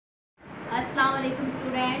Assalamualaikum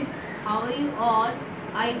students. How are you all?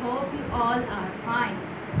 I hope you all are fine.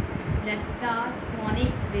 Let's start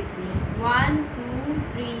phonics with me. 1, 2,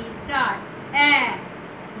 3, start. A, B,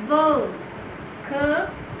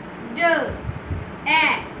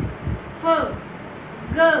 K, D,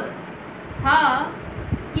 E,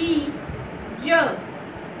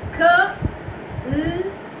 F,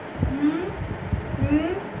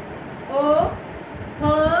 G, H, I,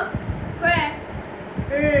 J, K, L, M, N, O,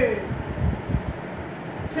 P, Q,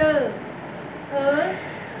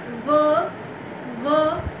 R, S, T,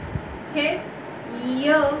 U, V, W, X,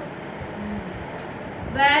 Y, Z.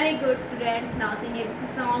 Very good students. Now sing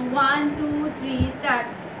ABC song. 1, 2, 3, start.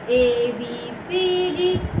 A, B, C,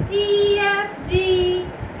 D, E, F, G,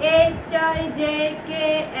 H, I, J,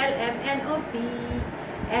 K, L, M, N, O, P,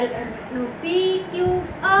 L, M, N, O, P, Q,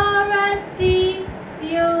 R, S, T,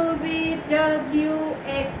 U, V, W,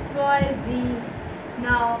 X, Y, Z.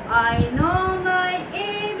 Now I know my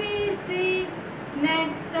ABC.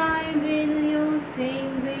 Next time will you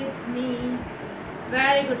sing with me?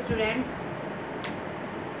 Very good students.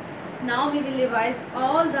 Now we will revise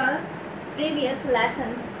all the previous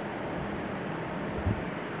lessons.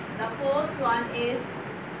 The first one is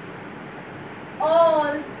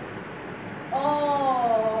old.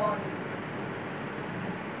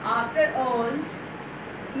 After old,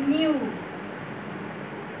 new.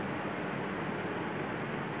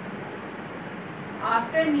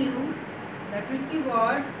 After new, the tricky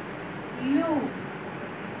word you.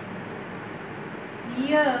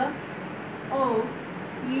 Year, O,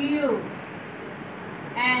 you.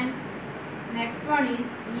 And next one is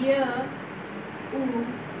year, U,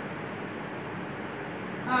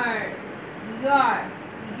 her, your,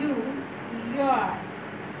 you, your.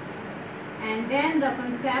 And then the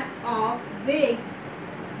concept of big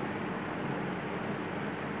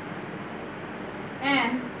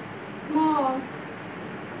and small.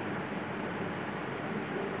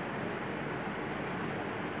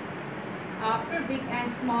 After big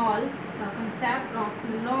and small, the concept of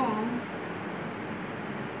long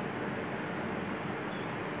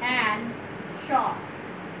and short.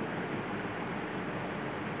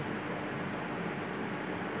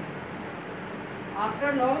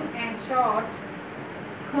 After long and short,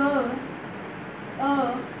 come.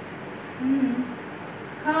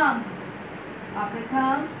 After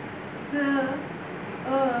come, some.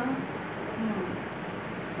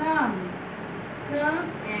 Come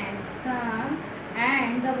and some.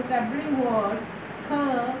 And the vocabulary words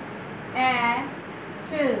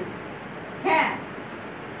cat,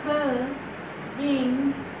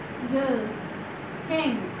 king,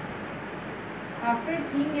 king. After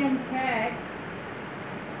king and cat,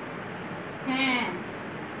 hand,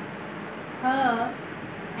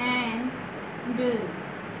 and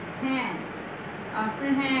hand. After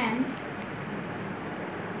hand,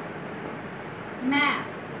 map,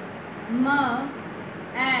 map.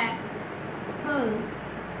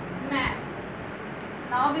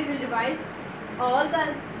 Now we will revise all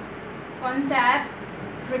the concepts,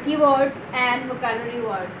 tricky words and vocabulary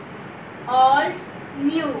words. Old,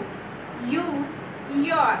 new, you,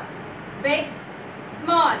 your, big,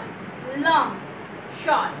 small, long,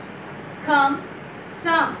 short, come,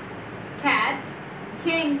 some, cat,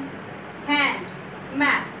 king, hand,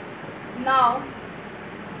 map. Now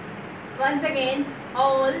once again,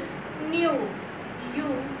 old, new,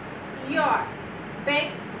 you, your,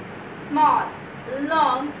 big, small,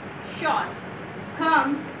 long, short,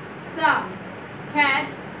 come, some, cat,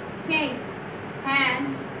 king,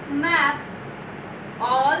 hand, map.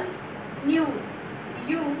 Old, new,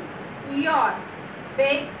 you, your,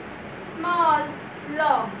 big, small,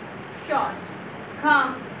 long, short,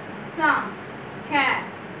 come, some, cat,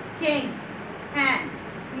 king, hand,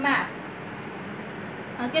 map.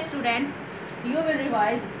 Okay students, you will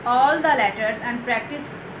revise all the letters and practice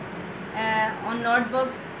on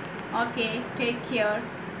notebooks. Okay, take care.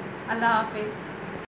 Allah Hafiz.